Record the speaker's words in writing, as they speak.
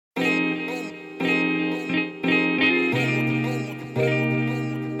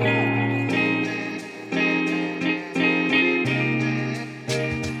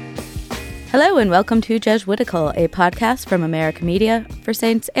Hello and welcome to Jesuitical, a podcast from America Media for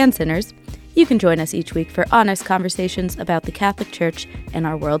saints and sinners. You can join us each week for honest conversations about the Catholic Church and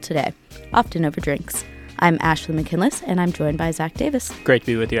our world today, often over drinks. I'm Ashley McKinless, and I'm joined by Zach Davis. Great to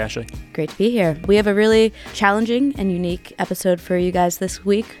be with you, Ashley. Great to be here. We have a really challenging and unique episode for you guys this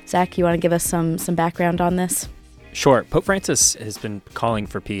week. Zach, you want to give us some background on this? Sure. Pope Francis has been calling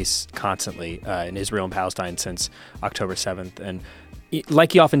for peace constantly in Israel and Palestine since October 7th. And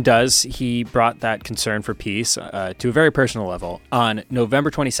like he often does, he brought that concern for peace to a very personal level. On November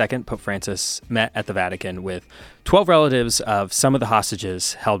 22nd, Pope Francis met at the Vatican with 12 relatives of some of the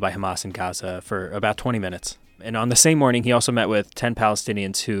hostages held by Hamas in Gaza for about 20 minutes. And on the same morning, he also met with 10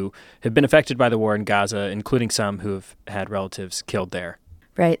 Palestinians who have been affected by the war in Gaza, including some who have had relatives killed there.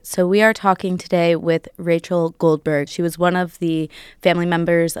 Right. So we are talking today with Rachel Goldberg. She was one of the family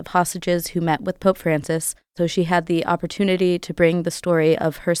members of hostages who met with Pope Francis. So she had the opportunity to bring the story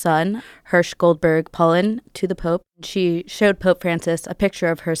of her son, Hirsch Goldberg Paulin, to the Pope. She showed Pope Francis a picture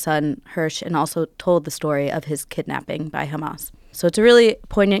of her son, Hirsch, and also told the story of his kidnapping by Hamas. So it's a really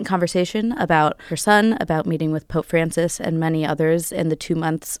poignant conversation about her son, about meeting with Pope Francis and many others in the 2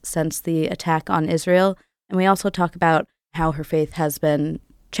 months since the attack on Israel. And we also talk about how her faith has been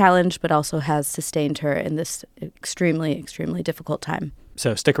challenged, but also has sustained her in this extremely, extremely difficult time.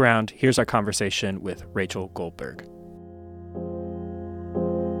 So stick around. Here's our conversation with Rachel Goldberg.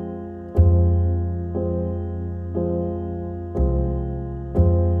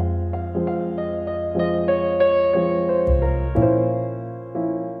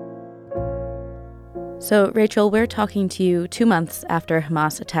 So, Rachel, we're talking to you 2 months after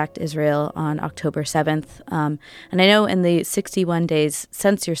Hamas attacked Israel on October 7th. And I know in the 61 days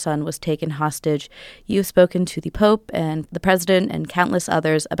since your son was taken hostage, you've spoken to the Pope and the President and countless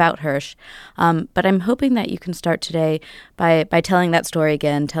others about Hirsch. But I'm hoping that you can start today by telling that story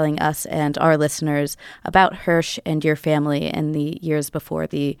again, telling us and our listeners about Hirsch and your family in the years before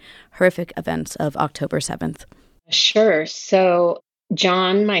the horrific events of October 7th. Sure. So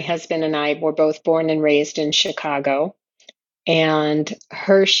John, my husband, and I were both born and raised in Chicago. And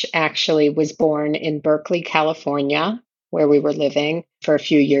Hirsch actually was born in Berkeley, California, where we were living for a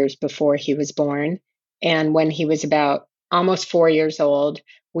few years before he was born. And when he was about almost 4 years old,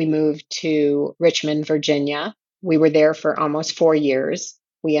 we moved to Richmond, Virginia. We were there for almost 4 years.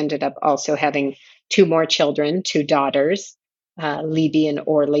 We ended up also having 2 more children, 2 daughters, Libby and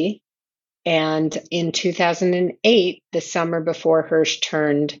Orly. And in 2008, the summer before Hirsch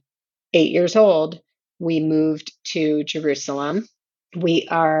turned 8 years old, we moved to Jerusalem. We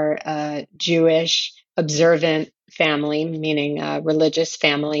are a Jewish observant family, meaning a religious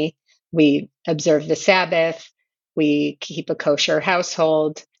family. We observe the Sabbath. We keep a kosher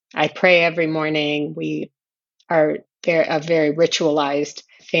household. I pray every morning. We are a very ritualized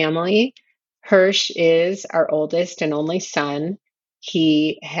family. Hirsch is our oldest and only son.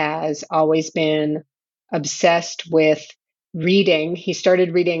 He has always been obsessed with reading. He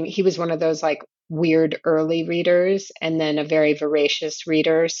started reading. He was one of those like weird early readers and then a very voracious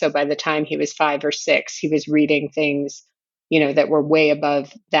reader. So by the time he was 5 or 6, he was reading things, that were way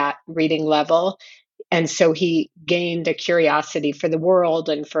above that reading level. And so he gained a curiosity for the world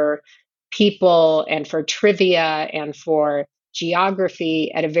and for people and for trivia and for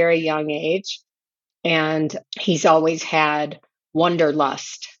geography at a very young age. And he's always had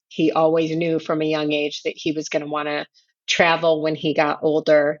wanderlust. He always knew from a young age that he was going to want to travel when he got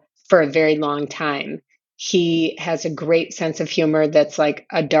older for a very long time. He has a great sense of humor that's like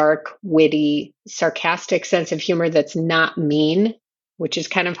a dark, witty, sarcastic sense of humor that's not mean, which is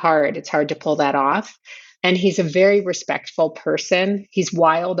kind of hard. It's hard to pull that off. And he's a very respectful person. He's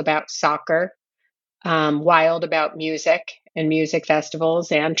wild about soccer, wild about music and music festivals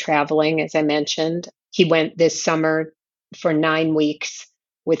and traveling, as I mentioned. He went this summer for 9 weeks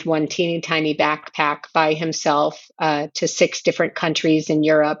with one teeny tiny backpack by himself to 6 different countries in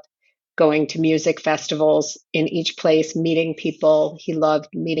Europe, going to music festivals in each place, meeting people. He loved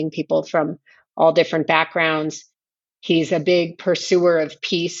meeting people from all different backgrounds. He's a big pursuer of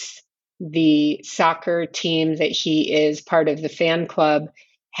peace. The soccer team that he is part of, the fan club,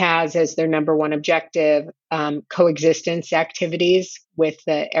 has as their number one objective coexistence activities with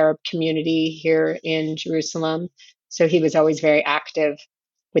the Arab community here in Jerusalem. So he was always very active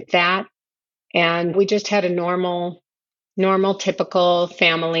with that. And we just had a normal, typical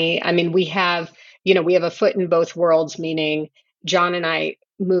family. I mean, we have a foot in both worlds, meaning John and I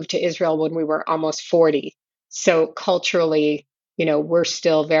moved to Israel when we were almost 40. So culturally, we're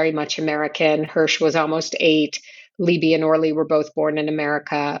still very much American. Hirsch was almost 8. Libby and Orly were both born in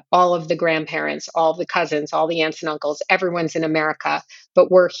America. All of the grandparents, all the cousins, all the aunts and uncles, everyone's in America.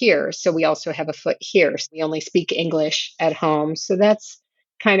 but we're here. So we also have a foot here. So we only speak English at home. So that's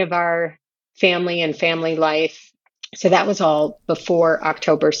kind of our family and family life. So that was all before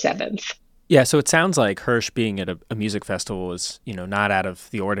October 7th. Yeah, so it sounds like Hirsch being at a music festival was, not out of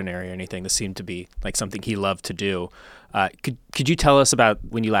the ordinary or anything. This seemed to be like something he loved to do. Could you tell us about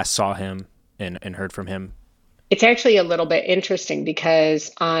when you last saw him and heard from him? It's actually a little bit interesting because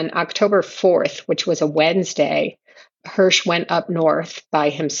on October 4th, which was a Wednesday, Hirsch went up north by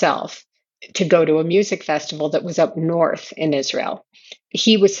himself to go to a music festival that was up north in Israel.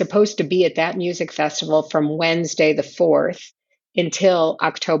 He was supposed to be at that music festival from Wednesday the 4th until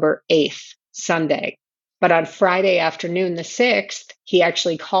October 8th, Sunday. But on Friday afternoon, the 6th, he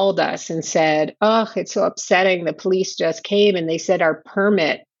actually called us and said, "Oh, it's so upsetting. The police just came and they said our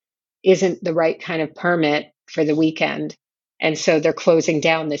permit isn't the right kind of permit for the weekend. And so they're closing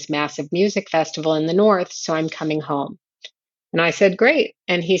down this massive music festival in the north. So I'm coming home." And I said, "Great."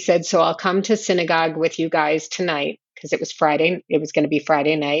 And he said, "So I'll come to synagogue with you guys tonight," because it was Friday. It was going to be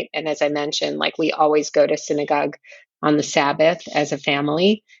Friday night. And as I mentioned, like we always go to synagogue on the Sabbath as a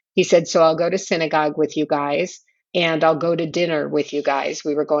family. He said, "So I'll go to synagogue with you guys and I'll go to dinner with you guys."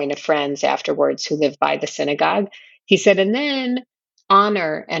 We were going to friends afterwards who live by the synagogue. He said, "And then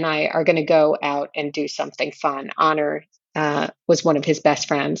Honor and I are going to go out and do something fun." Honor was one of his best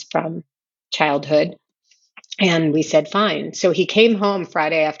friends from childhood. And we said, fine. So he came home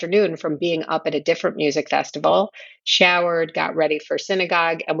Friday afternoon from being up at a different music festival, showered, got ready for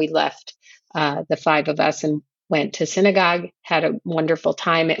synagogue, and we left, the five of us, and went to synagogue, had a wonderful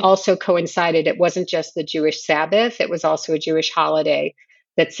time. It also coincided, it wasn't just the Jewish Sabbath, it was also a Jewish holiday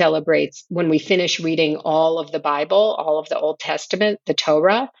that celebrates when we finish reading all of the Bible, all of the Old Testament, the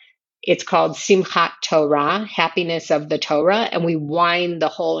Torah. It's called Simchat Torah, happiness of the Torah. And we wind the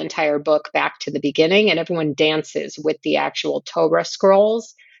whole entire book back to the beginning, and everyone dances with the actual Torah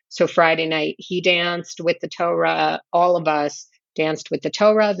scrolls. So Friday night, he danced with the Torah. All of us danced with the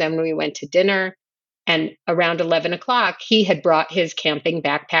Torah. Then we went to dinner. And around 11 o'clock, he had brought his camping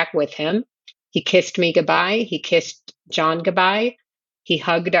backpack with him. He kissed me goodbye. He kissed John goodbye. He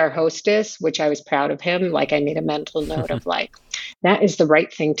hugged our hostess, which I was proud of him. Like I made a mental note of like, that is the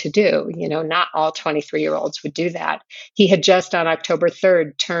right thing to do. Not all 23-year-olds would do that. He had just on October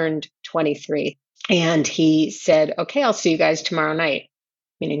 3rd turned 23. And he said, "Okay, I'll see you guys tomorrow night,"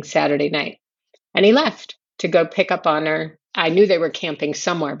 meaning Saturday night. And he left to go pick up Honor. I knew they were camping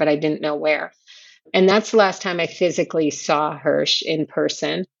somewhere, but I didn't know where. And that's the last time I physically saw Hirsch in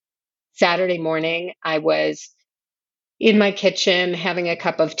person. Saturday morning, I was in my kitchen having a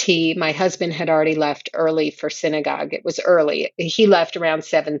cup of tea. My husband had already left early for synagogue. It was early. He left around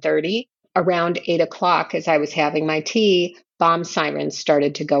 7:30. Around 8 o'clock, as I was having my tea, bomb sirens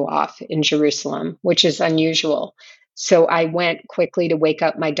started to go off in Jerusalem, which is unusual. So I went quickly to wake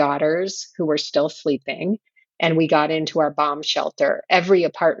up my daughters who were still sleeping, and we got into our bomb shelter. Every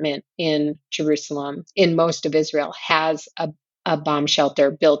apartment in Jerusalem, in most of Israel, has a bomb shelter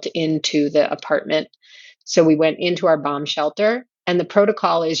built into the apartment. So we went into our bomb shelter, and the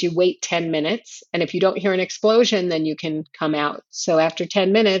protocol is you wait 10 minutes. And if you don't hear an explosion, then you can come out. So after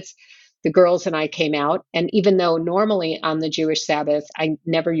 10 minutes, the girls and I came out. And even though normally on the Jewish Sabbath, I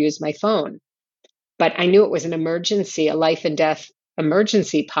never use my phone, but I knew it was an emergency, a life and death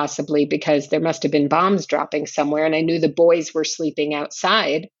emergency, possibly because there must have been bombs dropping somewhere. And I knew the boys were sleeping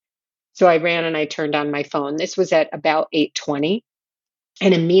outside. So I ran and I turned on my phone. This was at about 8:20.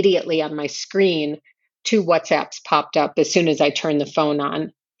 And immediately on my screen, two WhatsApps popped up as soon as I turned the phone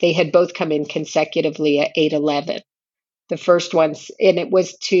on. They had both come in consecutively at 8:11. The first one's, and it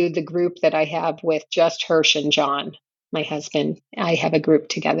was to the group that I have with just Hirsch and John, my husband. I have a group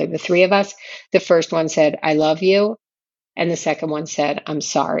together, the three of us. The first one said, "I love you." And the second one said, "I'm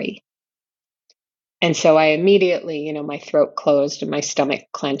sorry." And so I immediately, my throat closed and my stomach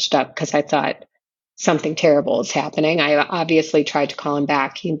clenched up because I thought something terrible is happening. I obviously tried to call him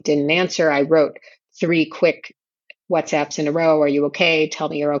back. He didn't answer. I wrote 3 quick WhatsApps in a row. "Are you okay? Tell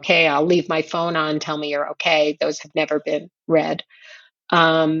me you're okay. I'll leave my phone on. Tell me you're okay." Those have never been read.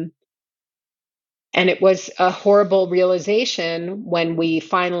 And it was a horrible realization when we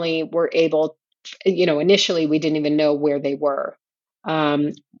finally were able, initially we didn't even know where they were.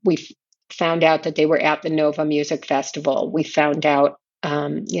 We found out that they were at the Nova Music Festival. We found out,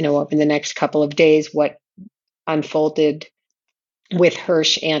 over the next couple of days what unfolded with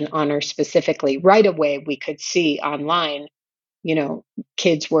Hirsch and Honor specifically. Right away, we could see online,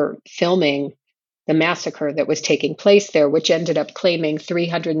 kids were filming the massacre that was taking place there, which ended up claiming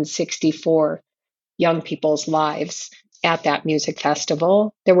 364 young people's lives at that music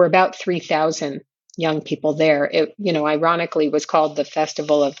festival. There were about 3,000 young people there. It, ironically was called the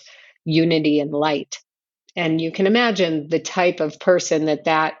Festival of Unity and Light. And you can imagine the type of person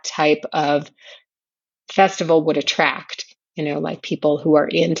that type of festival would attract, like people who are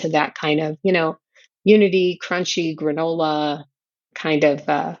into that kind of, unity, crunchy, granola kind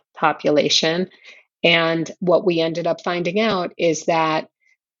of population. And what we ended up finding out is that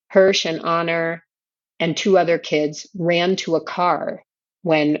Hirsch and Honor and two other kids ran to a car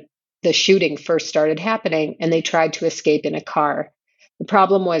when the shooting first started happening, and they tried to escape in a car. The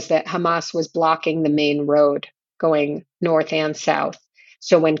problem was that Hamas was blocking the main road going north and south.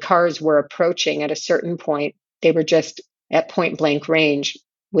 So when cars were approaching at a certain point, they were just at point blank range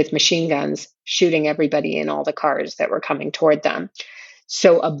with machine guns shooting everybody in all the cars that were coming toward them.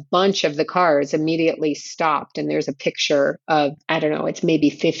 So a bunch of the cars immediately stopped. And there's a picture of, I don't know, it's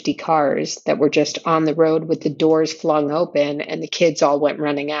maybe 50 cars that were just on the road with the doors flung open, and the kids all went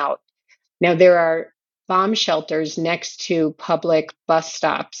running out. Now, there are bomb shelters next to public bus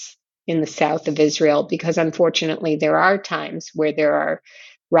stops in the south of Israel, because unfortunately, there are times where there are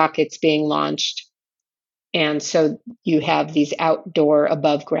rockets being launched. And so you have these outdoor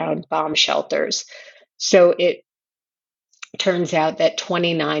above ground bomb shelters. So it turns out that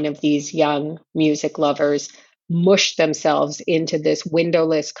 29 of these young music lovers mushed themselves into this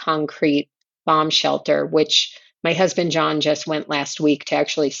windowless concrete bomb shelter, which my husband John just went last week to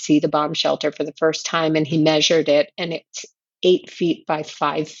actually see the bomb shelter for the first time, and he measured it, and it's 8 feet by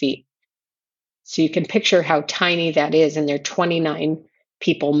 5 feet. So you can picture how tiny that is, and there are 29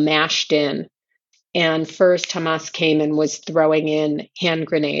 people mashed in. And first, Hamas came and was throwing in hand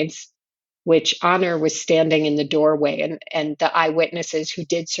grenades, which Honor was standing in the doorway. And the eyewitnesses who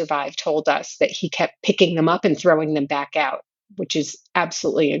did survive told us that he kept picking them up and throwing them back out, which is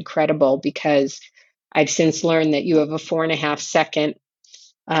absolutely incredible, because I've since learned that you have a 4.5 second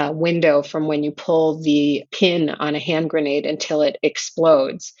window from when you pull the pin on a hand grenade until it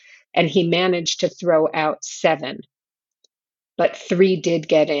explodes. And he managed to throw out 7, but 3 did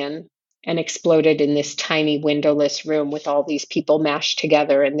get in and exploded in this tiny windowless room with all these people mashed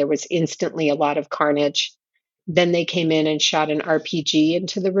together, and there was instantly a lot of carnage. Then they came in and shot an RPG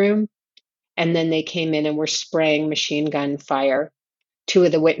into the room, and then they came in and were spraying machine gun fire. 2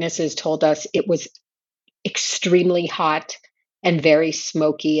 of the witnesses told us it was extremely hot and very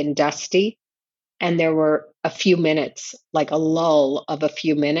smoky and dusty, and there were a few minutes, like a lull of a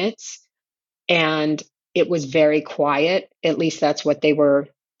few minutes, and it was very quiet. At least that's what they were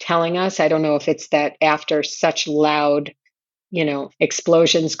telling us. I don't know if it's that after such loud,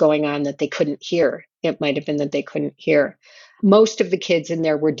 explosions going on that they couldn't hear. It might have been that they couldn't hear. Most of the kids in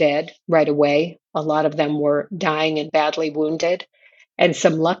there were dead right away. A lot of them were dying and badly wounded. And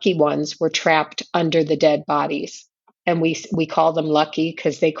some lucky ones were trapped under the dead bodies. And we call them lucky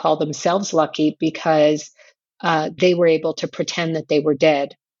because they call themselves lucky because they were able to pretend that they were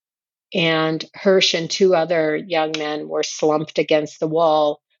dead. And Hirsch and 2 other young men were slumped against the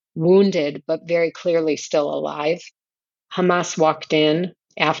wall, wounded, but very clearly still alive. Hamas walked in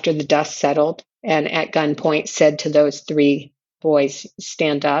after the dust settled and at gunpoint said to those 3 boys,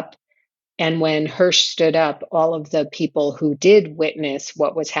 "Stand up." And when Hirsch stood up, all of the people who did witness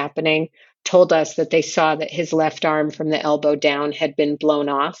what was happening told us that they saw that his left arm from the elbow down had been blown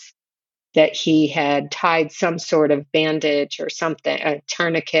off, that he had tied some sort of bandage or something, a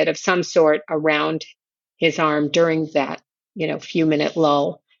tourniquet of some sort around his arm during that, few-minute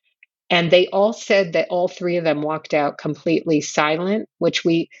lull. And they all said that all 3 of them walked out completely silent, which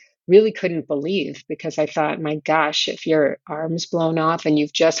we really couldn't believe, because I thought, my gosh, if your arm's blown off and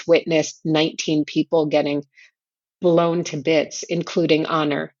you've just witnessed 19 people getting blown to bits, including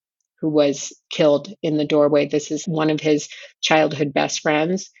Honor, who was killed in the doorway. This is one of his childhood best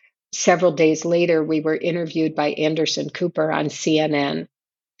friends. Several days later, we were interviewed by Anderson Cooper on CNN.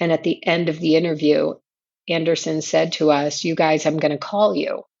 And at the end of the interview, Anderson said to us, "You guys, I'm going to call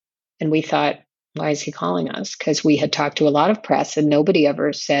you." And we thought, why is he calling us? Because we had talked to a lot of press and nobody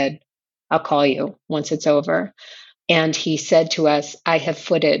ever said, "I'll call you once it's over." And he said to us, "I have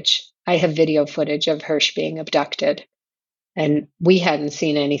footage. I have video footage of Hirsch being abducted." And we hadn't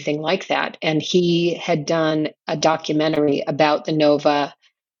seen anything like that. And he had done a documentary about the Nova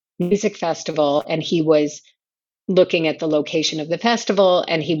Music Festival, and he was looking at the location of the festival,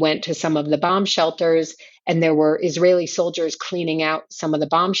 and he went to some of the bomb shelters, and there were Israeli soldiers cleaning out some of the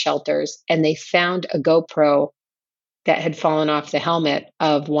bomb shelters, and they found a GoPro that had fallen off the helmet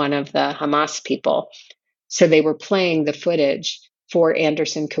of one of the Hamas people. So they were playing the footage for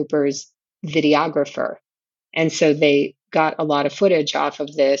Anderson Cooper's videographer. And so they got a lot of footage off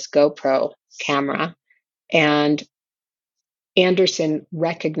of this GoPro camera, and Anderson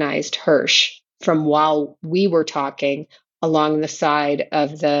recognized Hirsch from while we were talking along the side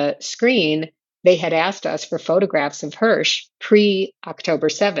of the screen, they had asked us for photographs of Hirsch pre October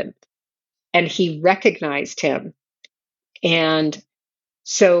 7th, and he recognized him. And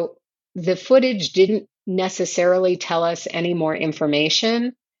so the footage didn't necessarily tell us any more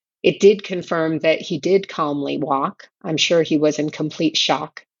information. It did confirm that he did calmly walk. I'm sure he was in complete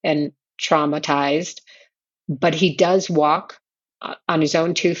shock and traumatized, but he does walk on his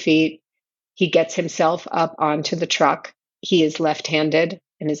own 2 feet. He gets himself up onto the truck. He is left-handed,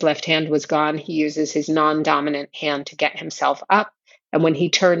 and his left hand was gone. He uses his non-dominant hand to get himself up. And when he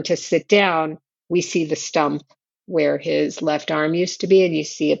turned to sit down, we see the stump where his left arm used to be, and you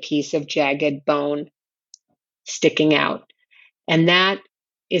see a piece of jagged bone sticking out. And that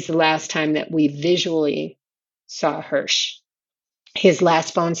is the last time that we visually saw Hirsch. His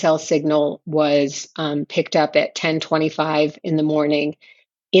last phone cell signal was picked up at 10:25 in the morning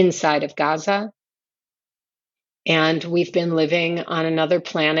inside of Gaza. And we've been living on another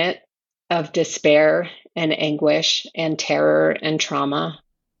planet of despair and anguish and terror and trauma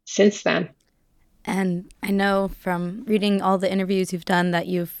since then. And I know from reading all the interviews you've done that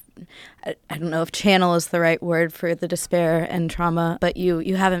I don't know if channel is the right word for the despair and trauma, but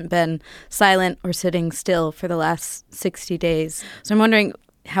you haven't been silent or sitting still for the last 60 days. So I'm wondering,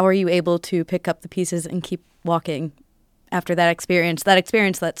 how are you able to pick up the pieces and keep walking after that experience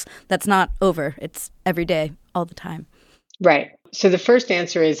that's not over? It's every day, all the time. Right. So the first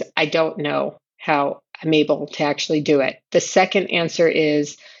answer is I don't know how I'm able to actually do it. The second answer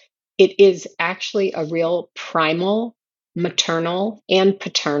is it is actually a real primal, maternal, and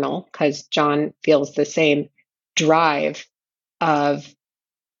paternal, because John feels the same drive of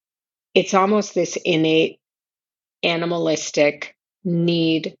it's almost this innate animalistic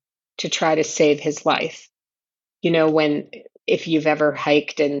need to try to save his life. If you've ever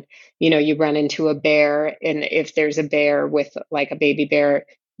hiked and, you run into a bear, and if there's a bear with like a baby bear,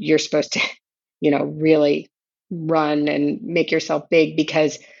 you're supposed to, really run and make yourself big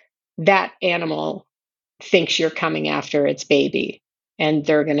because that animal thinks you're coming after its baby and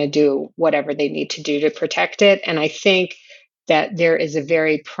they're going to do whatever they need to do to protect it. And I think that there is a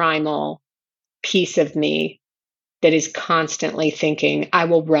very primal piece of me that is constantly thinking, I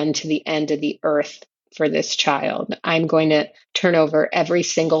will run to the end of the earth for this child. I'm going to turn over every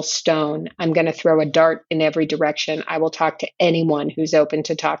single stone. I'm going to throw a dart in every direction. I will talk to anyone who's open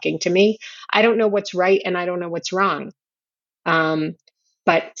to talking to me. I don't know what's right and I don't know what's wrong.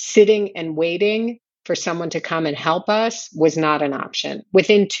 But sitting and waiting for someone to come and help us was not an option.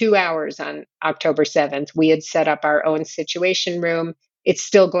 Within 2 hours on October 7th, we had set up our own situation room. It's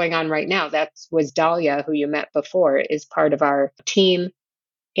still going on right now. That was Dahlia, who you met before, is part of our team.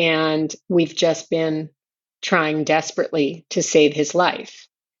 And we've just been trying desperately to save his life.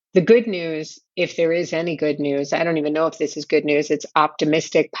 The good news, if there is any good news, I don't even know if this is good news, it's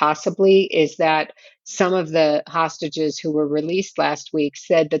optimistic possibly, is that some of the hostages who were released last week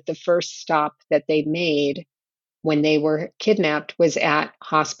said that the first stop that they made when they were kidnapped was at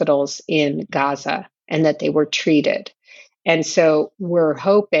hospitals in Gaza and that they were treated. And so we're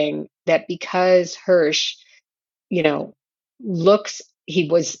hoping that because Hirsch, he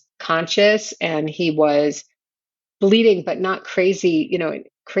was conscious and he was bleeding, but not crazy,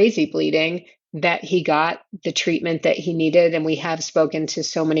 crazy bleeding, that he got the treatment that he needed. And we have spoken to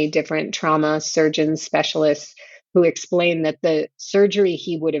so many different trauma surgeons, specialists who explain that the surgery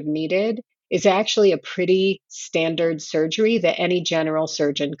he would have needed is actually a pretty standard surgery that any general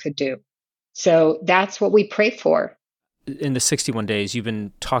surgeon could do. So that's what we pray for. In the 61 days, you've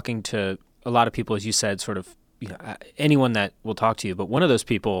been talking to a lot of people, as you said, sort of anyone that will talk to you, but one of those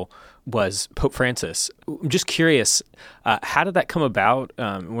people was Pope Francis. I'm just curious, how did that come about?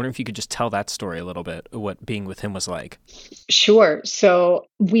 I wonder if you could just tell that story a little bit, what being with him was like. Sure. So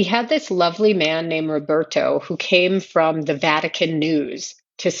we had this lovely man named Roberto who came from the Vatican News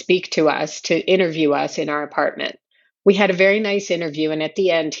to speak to us, to interview us in our apartment. We had a very nice interview, and at the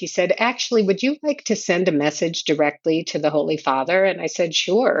end he said, actually, would you like to send a message directly to the Holy Father? And I said,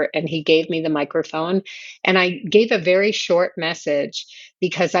 sure. And he gave me the microphone, and I gave a very short message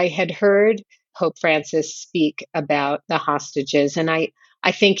because I had heard Pope Francis speak about the hostages. And I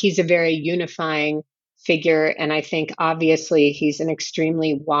think he's a very unifying figure, and I think obviously he's an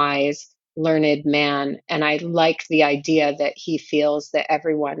extremely wise, learned man. And I like the idea that he feels that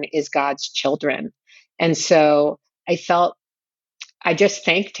everyone is God's children. And so I just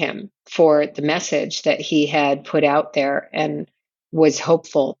thanked him for the message that he had put out there and was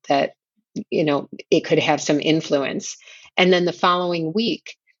hopeful that, it could have some influence. And then the following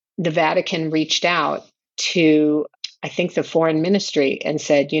week, the Vatican reached out to I think, the foreign ministry and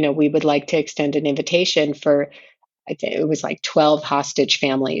said, we would like to extend an invitation for, I think it was like 12 hostage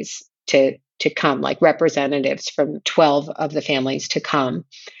families to come, like representatives from 12 of the families to come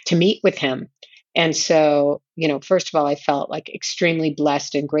to meet with him. And so, first of all, I felt like extremely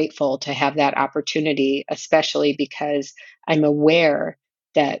blessed and grateful to have that opportunity, especially because I'm aware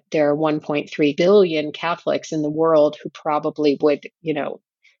that there are 1.3 billion Catholics in the world who probably would,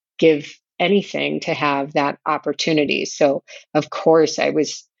 give anything to have that opportunity. So, of course, I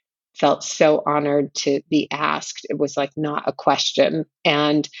was felt so honored to be asked. It was like not a question.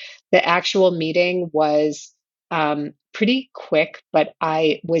 And the actual meeting was pretty quick, but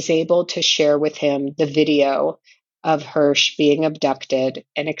I was able to share with him the video of Hirsch being abducted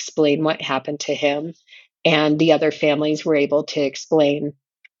and explain what happened to him. And the other families were able to explain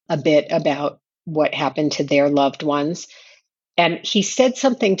a bit about what happened to their loved ones. And he said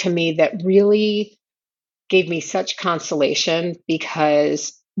something to me that really gave me such consolation,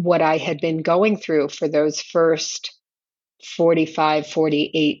 because what I had been going through for those first 45,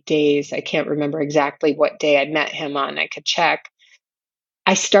 48 days, I can't remember exactly what day I met him on, I could check.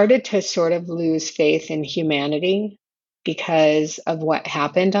 I started to sort of lose faith in humanity because of what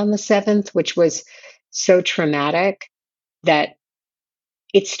happened on the 7th, which was so traumatic that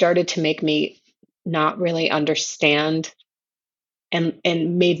it started to make me not really understand, and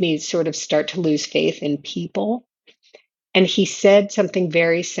made me sort of start to lose faith in people. And he said something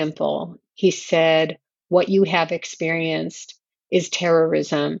very simple. He said, "What you have experienced is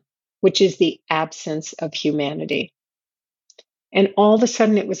terrorism, which is the absence of humanity." And all of a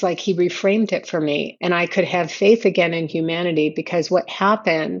sudden, it was like he reframed it for me, and I could have faith again in humanity, because what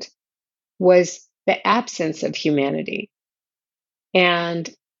happened was the absence of humanity.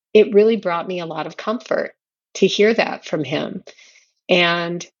 And it really brought me a lot of comfort to hear that from him.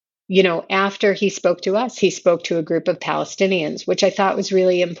 And, after he spoke to us, he spoke to a group of Palestinians, which I thought was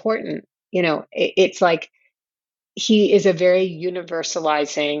really important. It's like he is a very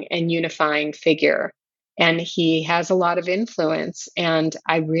universalizing and unifying figure, and he has a lot of influence. And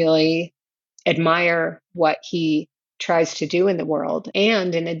I really admire what he tries to do in the world.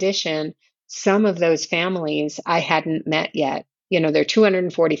 And in addition, some of those families I hadn't met yet. There are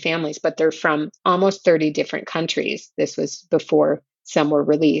 240 families, but they're from almost 30 different countries. This was before some were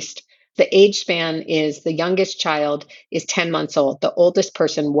released. The age span is, the youngest child is 10 months old. The oldest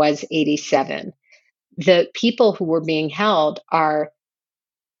person was 87. The people who were being held are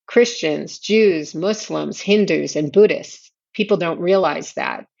Christians, Jews, Muslims, Hindus, and Buddhists. People don't realize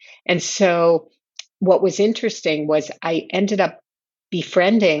that. And so what was interesting was I ended up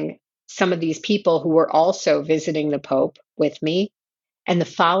befriending some of these people who were also visiting the Pope with me. And the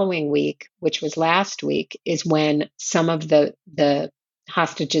following week, which was last week, is when some of the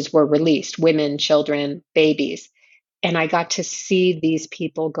hostages were released, women, children, babies. And I got to see these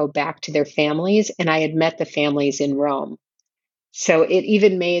people go back to their families, and I had met the families in Rome. So it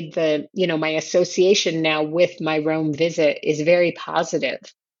even made my association now with my Rome visit is very positive,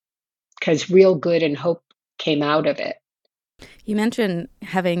 because real good and hope came out of it. You mentioned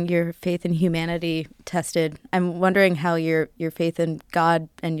having your faith in humanity tested. I'm wondering how your faith in God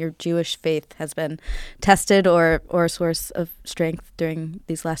and your Jewish faith has been tested, or a source of strength during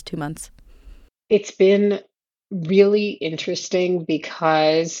these last 2 months. It's been really interesting,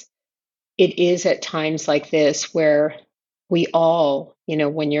 because it is at times like this where we all,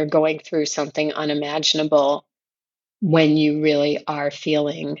 when you're going through something unimaginable, when you really are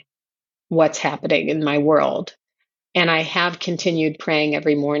feeling what's happening in my world. And I have continued praying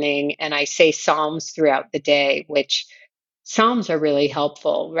every morning, and I say Psalms throughout the day, which Psalms are really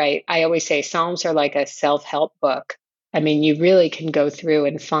helpful, right? I always say Psalms are like a self-help book. I mean, you really can go through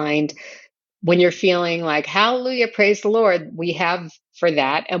and find, when you're feeling like, hallelujah, praise the Lord, we have for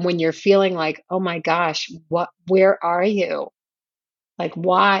that. And when you're feeling like, oh my gosh, where are you? Like,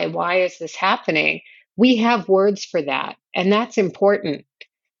 why is this happening? We have words for that. And that's important.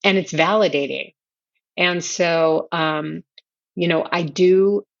 And it's validating. And so, I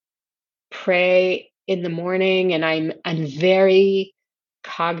do pray in the morning, and I'm very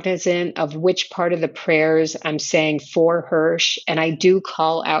cognizant of which part of the prayers I'm saying for Hirsch, and I do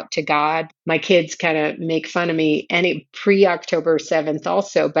call out to God. My kids kind of make fun of me any pre-October 7th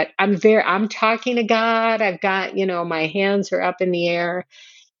also, but I'm talking to God. I've got, my hands are up in the air,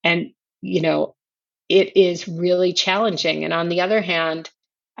 and it is really challenging. And on the other hand,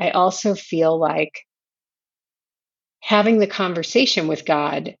 I also feel like having the conversation with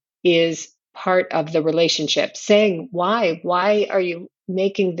God is part of the relationship, saying, why are you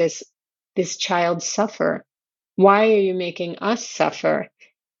making this child suffer? Why are you making us suffer?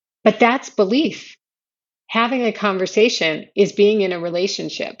 But that's belief. having a conversation is being in a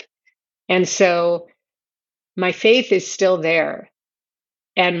relationship. And so my faith is still there,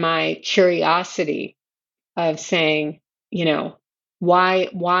 and my curiosity of saying, you know, why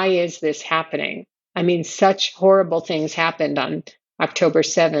is this happening? I mean, such horrible things happened on October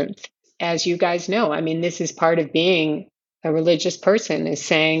 7th. As you guys know, I mean, this is part of being a religious person, is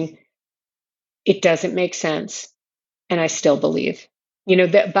saying it doesn't make sense, and I still believe.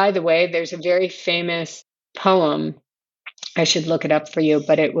 That, by the way, there's a very famous poem. I should look it up for you,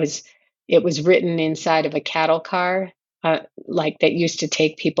 but it was written inside of a cattle car, like that used to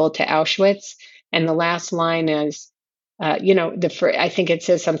take people to Auschwitz. And the last line is, I think it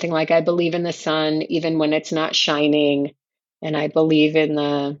says something like, "I believe in the sun even when it's not shining, and I believe in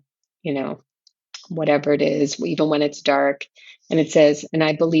the, you know, whatever it is, even when it's dark." And it says, "And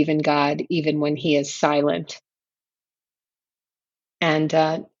I believe in God even when He is silent." And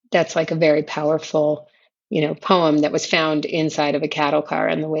that's like a very powerful, poem that was found inside of a cattle car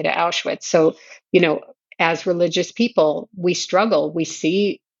on the way to Auschwitz. So, you know, as religious people, we struggle. We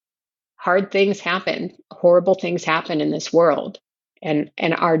see hard things happen, horrible things happen in this world, and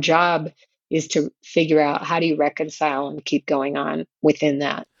our job is to figure out, how do you reconcile and keep going on within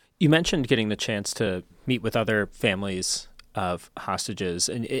that. You mentioned getting the chance to meet with other families of hostages,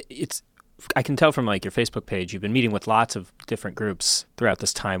 and it's I can tell from like your Facebook page, you've been meeting with lots of different groups throughout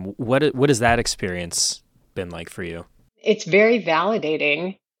this time. What has that experience been like for you? It's very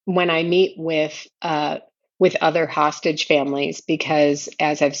validating when I meet with other hostage families, because,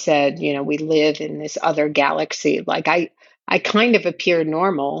 as I've said, we live in this other galaxy. Like, I kind of appear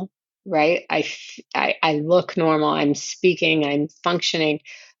normal, right? I look normal. I'm speaking. I'm functioning,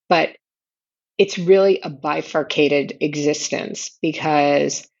 but it's really a bifurcated existence,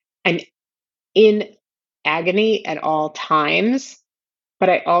 because I'm in agony at all times, but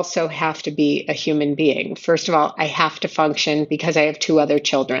I also have to be a human being. First of all, I have to function because I have two other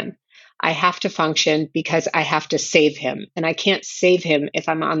children. I have to function because I have to save him. And I can't save him if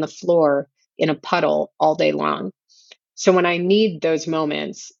I'm on the floor in a puddle all day long. So when I need those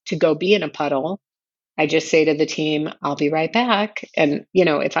moments to go be in a puddle, I just say to the team, "I'll be right back." And,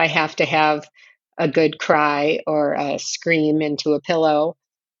 if I have to have a good cry or a scream into a pillow,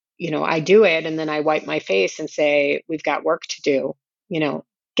 I do it, and then I wipe my face and say, "We've got work to do,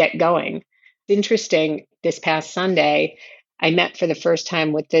 get going." Interesting, this past Sunday, I met for the first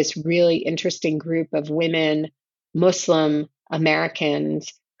time with this really interesting group of women, Muslim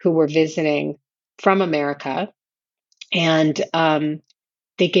Americans, who were visiting from America. And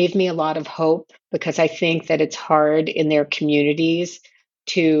they gave me a lot of hope, because I think that it's hard in their communities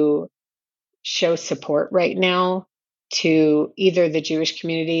to show support right now to either the Jewish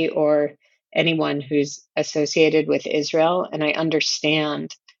community or anyone who's associated with Israel. And I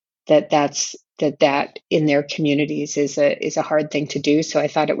understand that in their communities is a hard thing to do. So I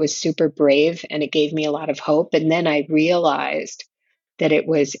thought it was super brave, and it gave me a lot of hope. And then I realized that it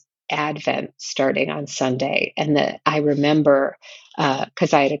was Advent starting on Sunday. And that I remember,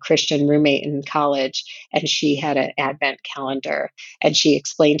 because I had a Christian roommate in college, and she had an Advent calendar, and she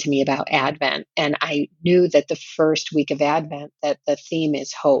explained to me about Advent. And I knew that the first week of Advent, that the theme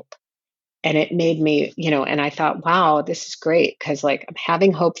is hope. And it made me, and I thought, wow, this is great, because like, I'm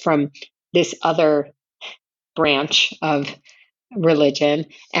having hope from this other branch of religion,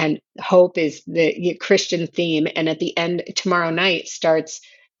 and hope is the Christian theme. And at the end, tomorrow night starts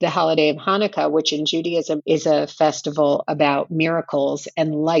the holiday of Hanukkah, which in Judaism is a festival about miracles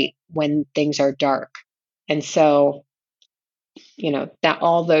and light when things are dark. And so, that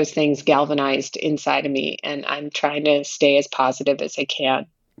all those things galvanized inside of me, and I'm trying to stay as positive as I can.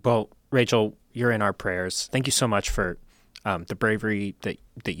 Well, Rachel, you're in our prayers. Thank you so much for the bravery that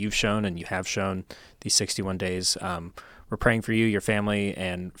you've shown and you have shown these 61 days. We're praying for you, your family,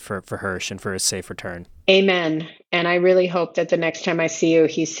 and for Hirsch and for his safe return. Amen. And I really hope that the next time I see you,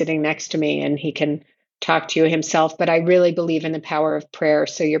 he's sitting next to me and he can talk to you himself. But I really believe in the power of prayer.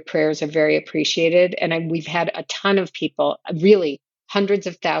 So your prayers are very appreciated. And we've had a ton of people, really hundreds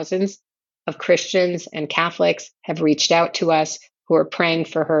of thousands of Christians and Catholics have reached out to us, who are praying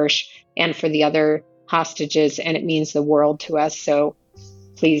for Hirsch and for the other hostages. And it means the world to us. So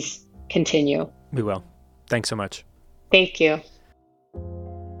please continue. We will. Thanks so much. Thank you.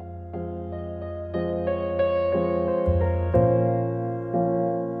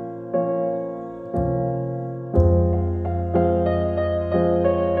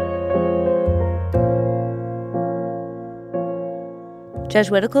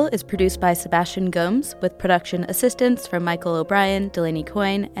 Jesuitical is produced by Sebastian Gomes, with production assistance from Michael O'Brien, Delaney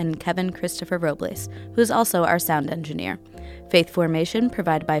Coyne, and Kevin Christopher Robles, who is also our sound engineer. Faith formation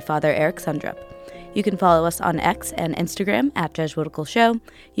provided by Father Eric Sundrup. You can follow us on X and Instagram at Jesuitical Show.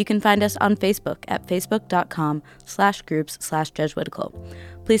 You can find us on Facebook at facebook.com/groups/Jesuitical.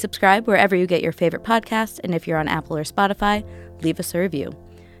 Please subscribe wherever you get your favorite podcasts, and if you're on Apple or Spotify, leave us a review.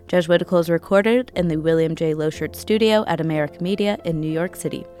 Jesuitical is recorded in the William J. Loschert Studio at America Media in New York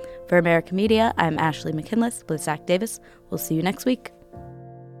City. For America Media, I'm Ashley McKinless with Zach Davis. We'll see you next week.